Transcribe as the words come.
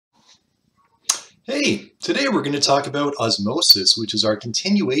Hey, today we're going to talk about osmosis, which is our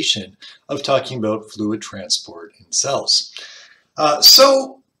continuation of talking about fluid transport in cells.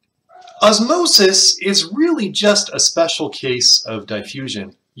 So osmosis is really just a special case of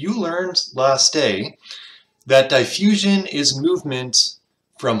diffusion. You learned last day that diffusion is movement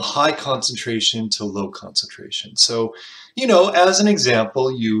from high concentration to low concentration. So, as an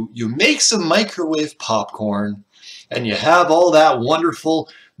example, you make some microwave popcorn and you have all that wonderful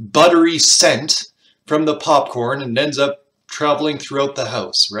buttery scent from the popcorn and ends up traveling throughout the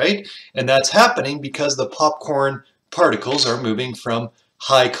house, right? And that's happening because the popcorn particles are moving from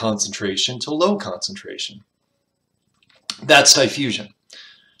high concentration to low concentration. That's diffusion.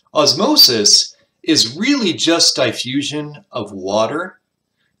 Osmosis is really just diffusion of water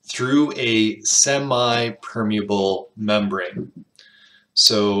through a semi-permeable membrane.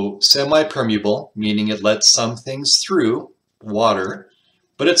 So semi-permeable, meaning it lets some things through, water,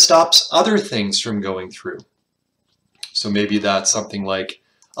 but it stops other things from going through. So maybe that's something like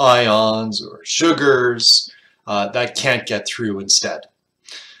ions or sugars that can't get through instead.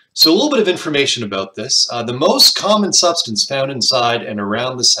 So a little bit of information about this. The most common substance found inside and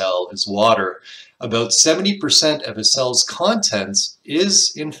around the cell is water. About 70% of a cell's contents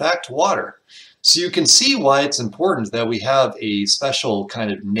is in fact water. So you can see why it's important that we have a special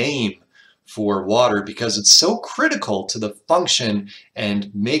kind of name for water, because it's so critical to the function and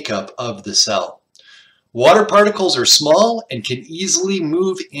makeup of the cell. Water particles are small and can easily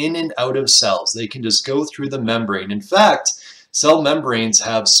move in and out of cells. They can just go through the membrane. In fact, cell membranes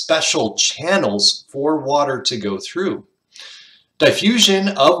have special channels for water to go through. Diffusion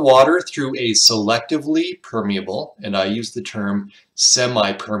of water through a selectively permeable, and I use the term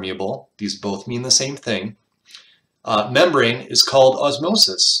semi-permeable, these both mean the same thing, membrane is called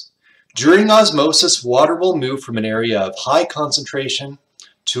osmosis. During osmosis, water will move from an area of high concentration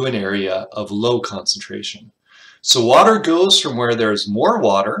to an area of low concentration. So water goes from where there is more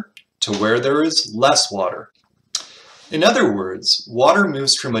water to where there is less water. In other words, water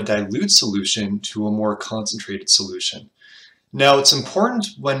moves from a dilute solution to a more concentrated solution. Now, it's important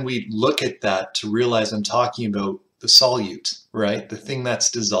when we look at that to realize I'm talking about the solute, right? The thing that's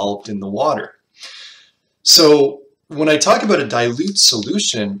dissolved in the water. So when I talk about a dilute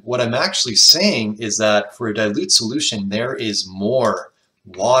solution, what I'm actually saying is that for a dilute solution, there is more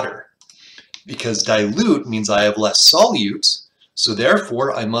water. Because dilute means I have less solute, so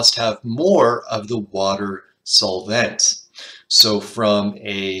therefore I must have more of the water solvent. So from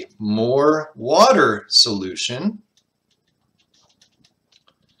a more water solution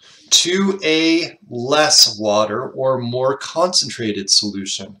to a less water or more concentrated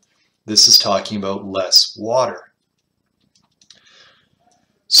solution. This is talking about less water.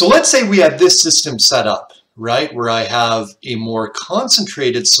 So let's say we have this system set up, right, where I have a more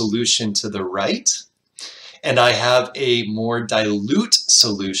concentrated solution to the right, and I have a more dilute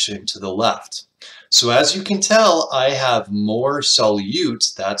solution to the left. So as you can tell, I have more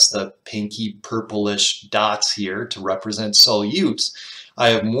solute, that's the pinky purplish dots here to represent solute.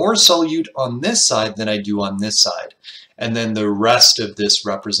 I have more solute on this side than I do on this side. And then the rest of this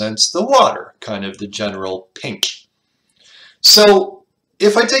represents the water, kind of the general pink. So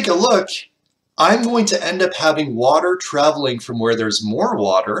if I take a look, I'm going to end up having water traveling from where there's more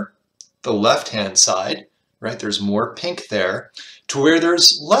water, the left-hand side, right? There's more pink there, to where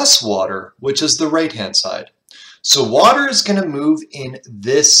there's less water, which is the right-hand side. So water is going to move in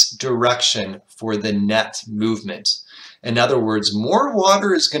this direction for the net movement. In other words, more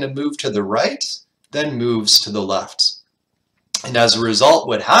water is going to move to the right than moves to the left. And as a result,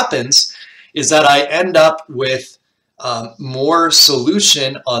 what happens is that I end up with more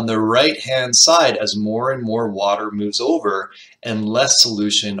solution on the right-hand side as more and more water moves over, and less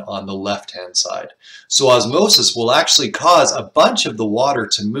solution on the left-hand side. So osmosis will actually cause a bunch of the water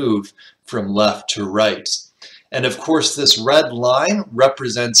to move from left to right. And of course, this red line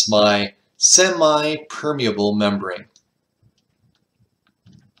represents my semi-permeable membrane.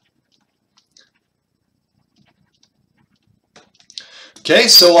 Okay,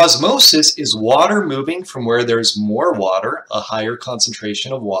 so osmosis is water moving from where there's more water, a higher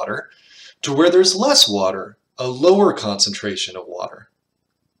concentration of water, to where there's less water, a lower concentration of water.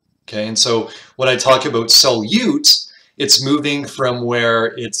 Okay, and so when I talk about solute, it's moving from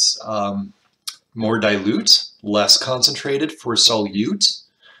where it's more dilute, less concentrated for solute,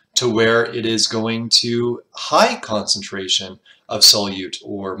 to where it is going to high concentration of solute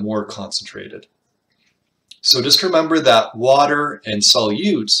or more concentrated. So just remember that water and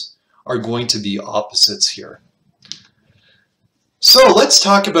solute are going to be opposites here. So let's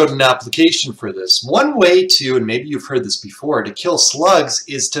talk about an application for this. One way to, and maybe you've heard this before, to kill slugs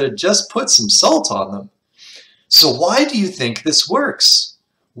is to just put some salt on them. So why do you think this works?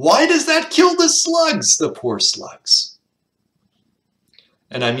 Why does that kill the slugs, the poor slugs?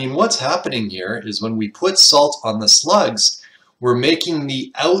 And I mean, what's happening here is when we put salt on the slugs, we're making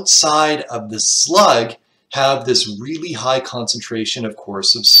the outside of the slug have this really high concentration, of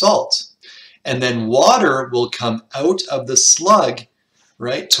course, of salt. And then water will come out of the slug,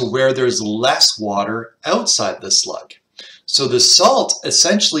 right, to where there's less water outside the slug. So the salt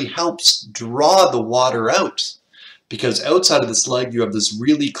essentially helps draw the water out, because outside of the slug you have this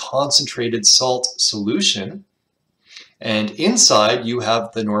really concentrated salt solution, and inside you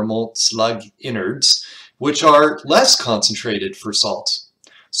have the normal slug innards, which are less concentrated for salt.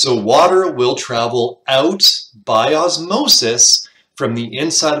 So water will travel out by osmosis from the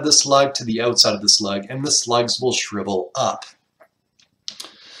inside of the slug to the outside of the slug, and the slugs will shrivel up.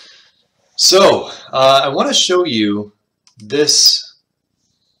 So I want to show you this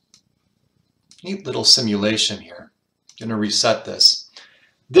neat little simulation here. I'm going to reset this.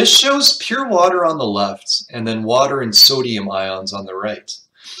 This shows pure water on the left and then water and sodium ions on the right.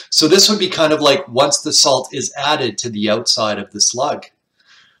 So this would be kind of like once the salt is added to the outside of the slug,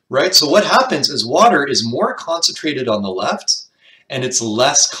 right? So what happens is water is more concentrated on the left and it's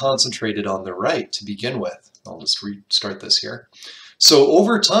less concentrated on the right to begin with. I'll just restart this here. So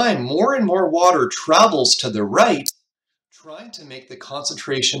over time, more and more water travels to the right, trying to make the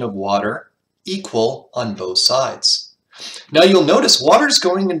concentration of water equal on both sides. Now you'll notice water's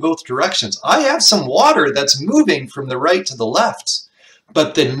going in both directions. I have some water that's moving from the right to the left,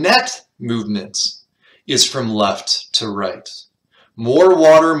 but the net movement is from left to right. More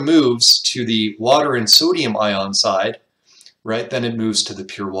water moves to the water and sodium ion side, right, than it moves to the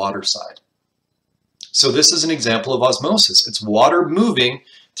pure water side. So this is an example of osmosis. It's water moving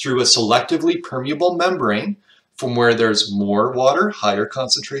through a selectively permeable membrane from where there's more water, higher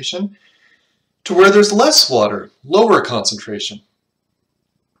concentration, to where there's less water, lower concentration.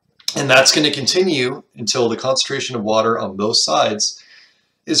 And that's going to continue until the concentration of water on both sides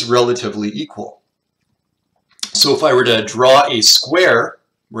is relatively equal. So if I were to draw a square,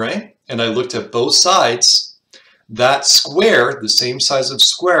 right, and I looked at both sides, that square, the same size of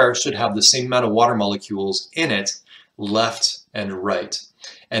square, should have the same amount of water molecules in it, left and right.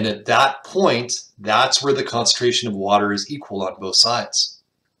 And at that point, that's where the concentration of water is equal on both sides.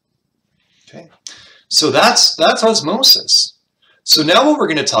 Okay, so that's osmosis. So now what we're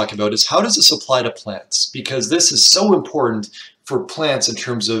going to talk about is how does this apply to plants? Because this is so important for plants in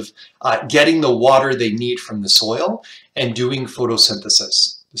terms of getting the water they need from the soil and doing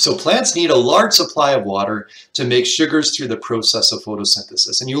photosynthesis. So plants need a large supply of water to make sugars through the process of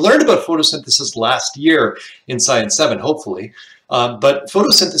photosynthesis. And you learned about photosynthesis last year in Science 7, hopefully. But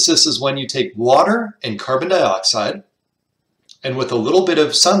photosynthesis is when you take water and carbon dioxide, and with a little bit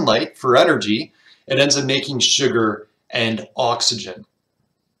of sunlight for energy, it ends up making sugar and oxygen.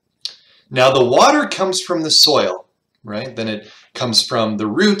 Now the water comes from the soil, right? Then it comes from the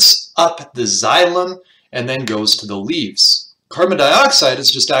roots up the xylem and then goes to the leaves. Carbon dioxide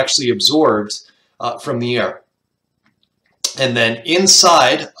is just actually absorbed from the air. And then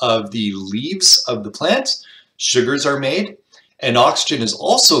inside of the leaves of the plant, sugars are made, and oxygen is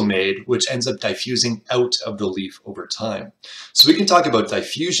also made, which ends up diffusing out of the leaf over time. So we can talk about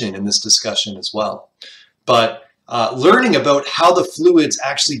diffusion in this discussion as well. But learning about how the fluids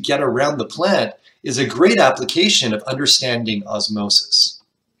actually get around the plant is a great application of understanding osmosis.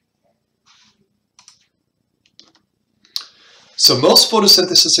 So most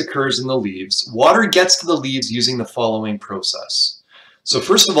photosynthesis occurs in the leaves. Water gets to the leaves using the following process. So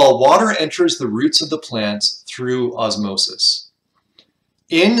first of all, water enters the roots of the plant through osmosis.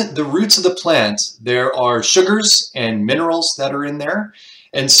 In the roots of the plant, there are sugars and minerals that are in there.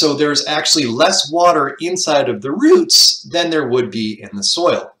 And so there's actually less water inside of the roots than there would be in the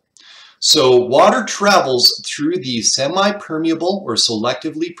soil. So water travels through the semi-permeable or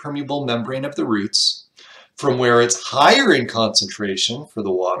selectively permeable membrane of the roots, from where it's higher in concentration for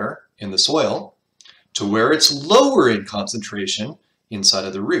the water in the soil to where it's lower in concentration inside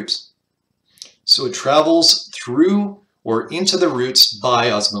of the root. So it travels through or into the roots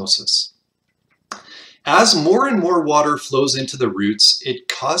by osmosis. As more and more water flows into the roots, it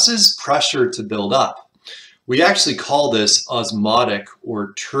causes pressure to build up. We actually call this osmotic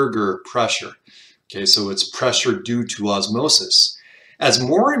or turgor pressure. Okay, so it's pressure due to osmosis. As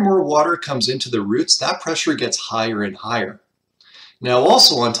more and more water comes into the roots, that pressure gets higher and higher. Now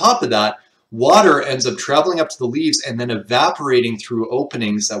also on top of that, water ends up traveling up to the leaves and then evaporating through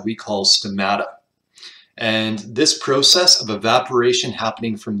openings that we call stomata. And this process of evaporation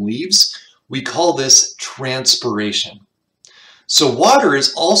happening from leaves, we call this transpiration. So water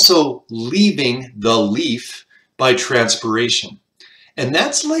is also leaving the leaf by transpiration. And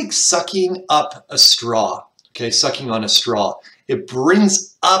that's like sucking up a straw, okay, sucking on a straw. It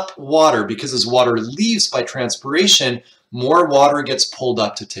brings up water because as water leaves by transpiration, more water gets pulled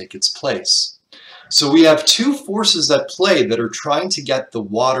up to take its place. So we have two forces at play that are trying to get the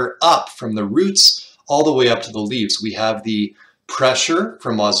water up from the roots all the way up to the leaves. We have the pressure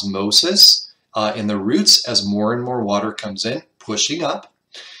from osmosis in the roots as more and more water comes in, pushing up.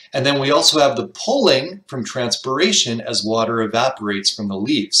 And then we also have the pulling from transpiration as water evaporates from the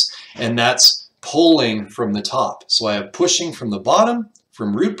leaves. And that's pulling from the top. So I have pushing from the bottom,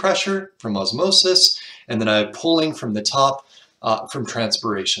 from root pressure, from osmosis, and then I have pulling from the top from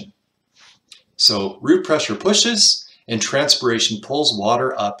transpiration. So root pressure pushes and transpiration pulls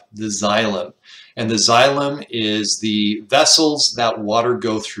water up the xylem. And the xylem is the vessels that water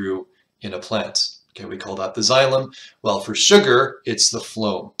go through in a plant. Okay, we call that the xylem. Well, for sugar, it's the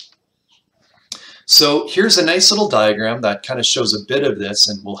phloem. So here's a nice little diagram that kind of shows a bit of this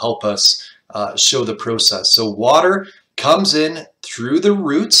and will help us show the process. So water comes in through the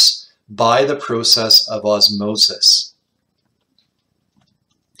roots by the process of osmosis.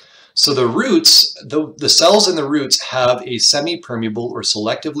 So the roots, the cells in the roots have a semi-permeable or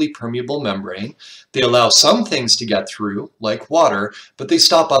selectively permeable membrane. They allow some things to get through, like water, but they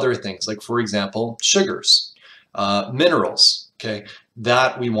stop other things, like, for example, sugars, minerals, okay,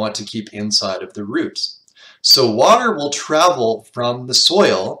 that we want to keep inside of the roots. So water will travel from the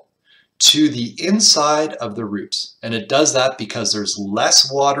soil to the inside of the root, and it does that because there's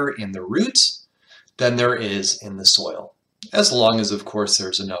less water in the root than there is in the soil. As long as, of course,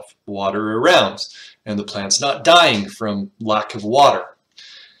 there's enough water around and the plant's not dying from lack of water.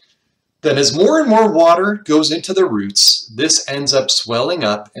 Then as more and more water goes into the roots, this ends up swelling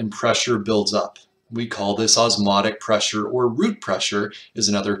up and pressure builds up. We call this osmotic pressure, or root pressure is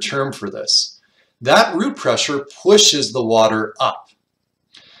another term for this. That root pressure pushes the water up.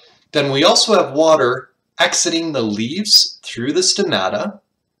 Then we also have water exiting the leaves through the stomata,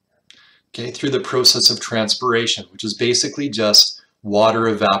 okay, through the process of transpiration, which is basically just water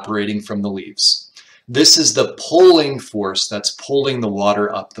evaporating from the leaves. This is the pulling force that's pulling the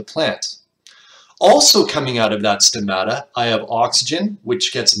water up the plant. Also coming out of that stomata, I have oxygen,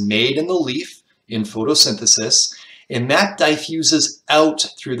 which gets made in the leaf in photosynthesis, and that diffuses out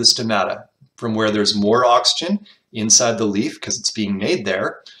through the stomata from where there's more oxygen inside the leaf because it's being made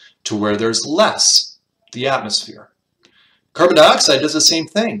there to where there's less, the atmosphere. Carbon dioxide does the same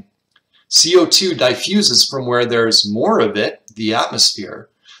thing. CO2 diffuses from where there's more of it, the atmosphere,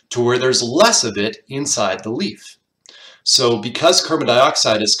 to where there's less of it inside the leaf. So because carbon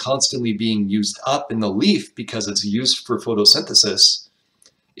dioxide is constantly being used up in the leaf because it's used for photosynthesis,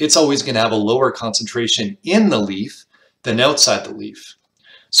 it's always going to have a lower concentration in the leaf than outside the leaf.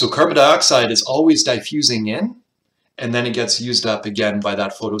 So carbon dioxide is always diffusing in, and then it gets used up again by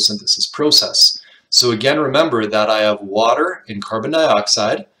that photosynthesis process. So again, remember that I have water and carbon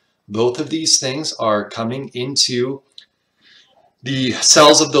dioxide. Both of these things are coming into the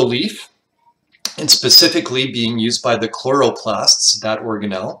cells of the leaf and specifically being used by the chloroplasts, that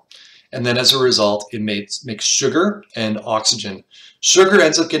organelle. And then as a result, it makes sugar and oxygen. Sugar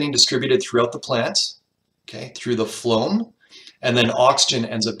ends up getting distributed throughout the plant, okay, through the phloem, and then oxygen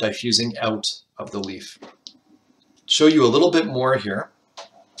ends up diffusing out of the leaf. Show you a little bit more here,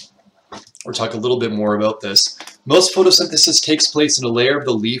 or talk a little bit more about this. Most photosynthesis takes place in a layer of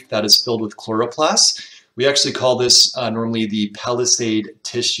the leaf that is filled with chloroplasts. We actually call this normally the palisade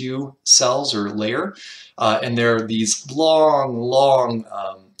tissue cells or layer. And they're these long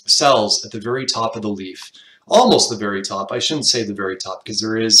cells at the very top of the leaf. Almost the very top. I shouldn't say the very top because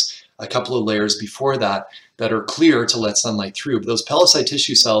there is a couple of layers before that that are clear to let sunlight through. But those palisade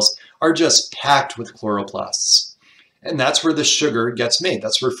tissue cells are just packed with chloroplasts. And that's where the sugar gets made.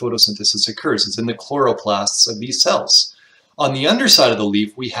 That's where photosynthesis occurs. It's in the chloroplasts of these cells. On the underside of the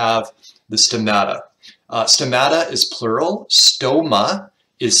leaf, we have the stomata. Stomata is plural. Stoma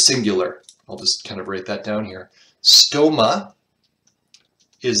is singular. I'll just kind of write that down here. Stoma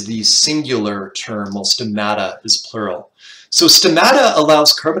is the singular term, while stomata is plural. So stomata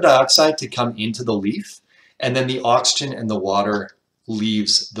allows carbon dioxide to come into the leaf, and then the oxygen and the water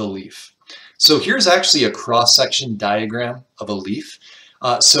leaves the leaf. So here's actually a cross-section diagram of a leaf.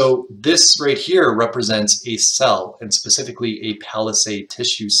 So this right here represents a cell, and specifically a palisade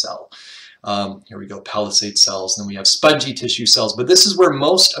tissue cell. Here we go, palisade cells, then we have spongy tissue cells, but this is where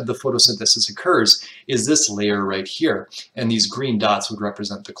most of the photosynthesis occurs, is this layer right here, and these green dots would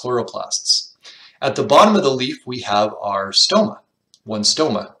represent the chloroplasts. At the bottom of the leaf, we have our stoma, one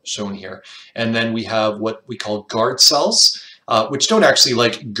stoma shown here. And then we have what we call guard cells, which don't actually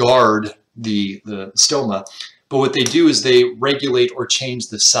like guard the stoma, but what they do is they regulate or change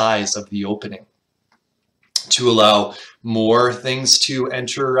the size of the opening to allow more things to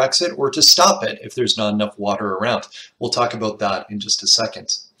enter or exit, or to stop it if there's not enough water around. We'll talk about that in just a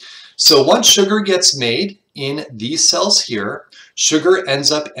second. So once sugar gets made in these cells here, sugar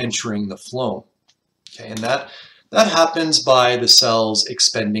ends up entering the phloem. Okay, and that happens by the cells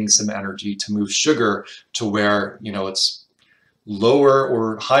expending some energy to move sugar to where, you know, it's lower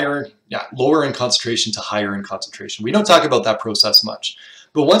or higher, lower in concentration to higher in concentration. We don't talk about that process much.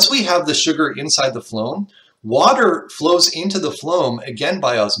 But once we have the sugar inside the phloem, water flows into the phloem again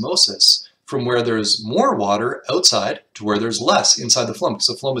by osmosis from where there's more water outside to where there's less inside the phloem, because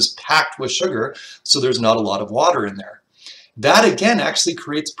the phloem is packed with sugar, so there's not a lot of water in there. That again actually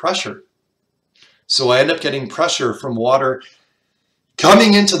creates pressure. So I end up getting pressure from water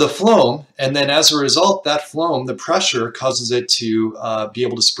coming into the phloem, and then as a result, that phloem, the pressure causes it to be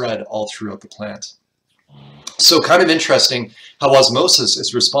able to spread all throughout the plant. So kind of interesting how osmosis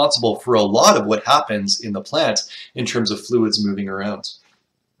is responsible for a lot of what happens in the plant in terms of fluids moving around.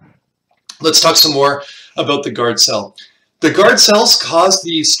 Let's talk some more about the guard cell. The guard cells cause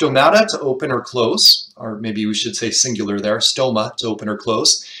the stomata to open or close, or maybe we should say singular there, stoma to open or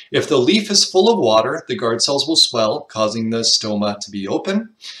close. If the leaf is full of water, the guard cells will swell, causing the stoma to be open.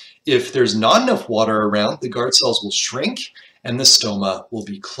 If there's not enough water around, the guard cells will shrink and the stoma will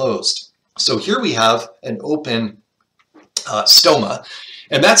be closed. So here we have an open stoma,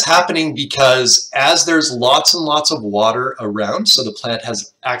 and that's happening because as there's lots and lots of water around, so the plant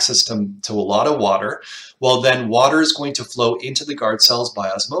has access to a lot of water, well then water is going to flow into the guard cells by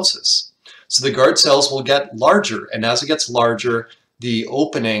osmosis. So the guard cells will get larger, and as it gets larger, the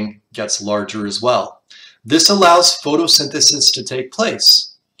opening gets larger as well. This allows photosynthesis to take place.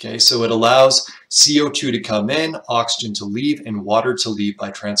 Okay, so it allows CO2 to come in, oxygen to leave, and water to leave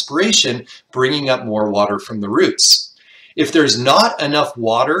by transpiration, bringing up more water from the roots. If there's not enough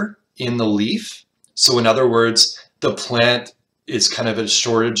water in the leaf, so in other words, the plant is kind of a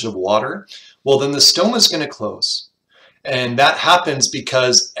shortage of water, well then the stoma is going to close. And that happens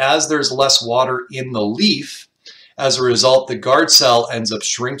because as there's less water in the leaf, as a result, the guard cell ends up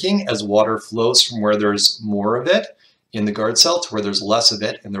shrinking as water flows from where there's more of it in the guard cell to where there's less of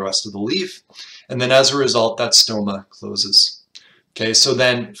it in the rest of the leaf. And then as a result, that stoma closes. Okay, so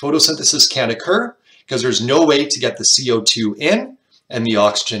then photosynthesis can't occur because there's no way to get the CO2 in and the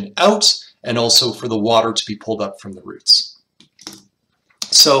oxygen out, and also for the water to be pulled up from the roots.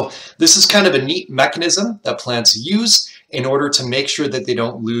 So this is kind of a neat mechanism that plants use in order to make sure that they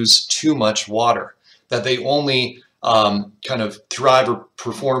don't lose too much water, that they only kind of thrive or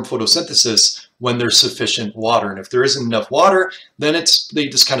perform photosynthesis when there's sufficient water. And if there isn't enough water, then they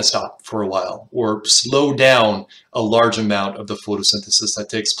just kind of stop for a while or slow down a large amount of the photosynthesis that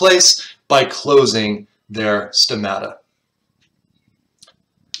takes place by closing their stomata.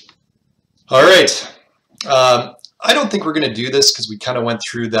 All right. I don't think we're going to do this because we kind of went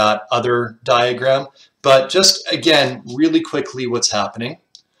through that other diagram, but just again, really quickly, what's happening.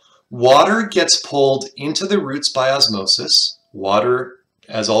 Water gets pulled into the roots by osmosis. Water,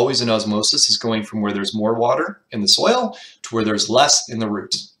 as always in osmosis, is going from where there's more water in the soil to where there's less in the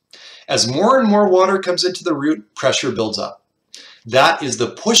root. As more and more water comes into the root, pressure builds up. That is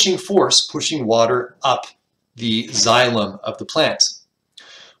the pushing force pushing water up the xylem of the plant.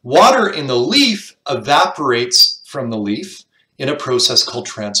 Water in the leaf evaporates from the leaf in a process called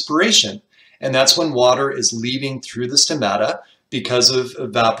transpiration. And that's when water is leaving through the stomata because of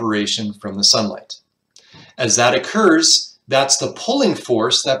evaporation from the sunlight. As that occurs, that's the pulling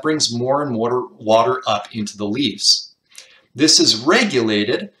force that brings more and more water up into the leaves. This is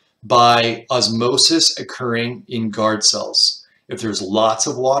regulated by osmosis occurring in guard cells. If there's lots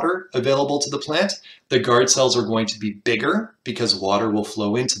of water available to the plant, the guard cells are going to be bigger because water will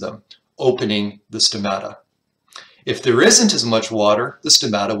flow into them, opening the stomata. If there isn't as much water, the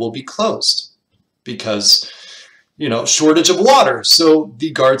stomata will be closed because, shortage of water, so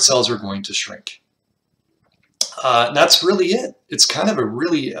the guard cells are going to shrink. That's really it. It's kind of a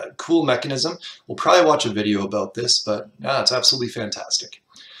really cool mechanism. We'll probably watch a video about this, but it's absolutely fantastic.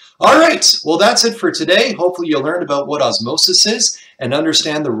 All right, well, that's it for today. Hopefully you learned about what osmosis is and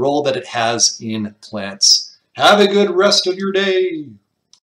understand the role that it has in plants. Have a good rest of your day.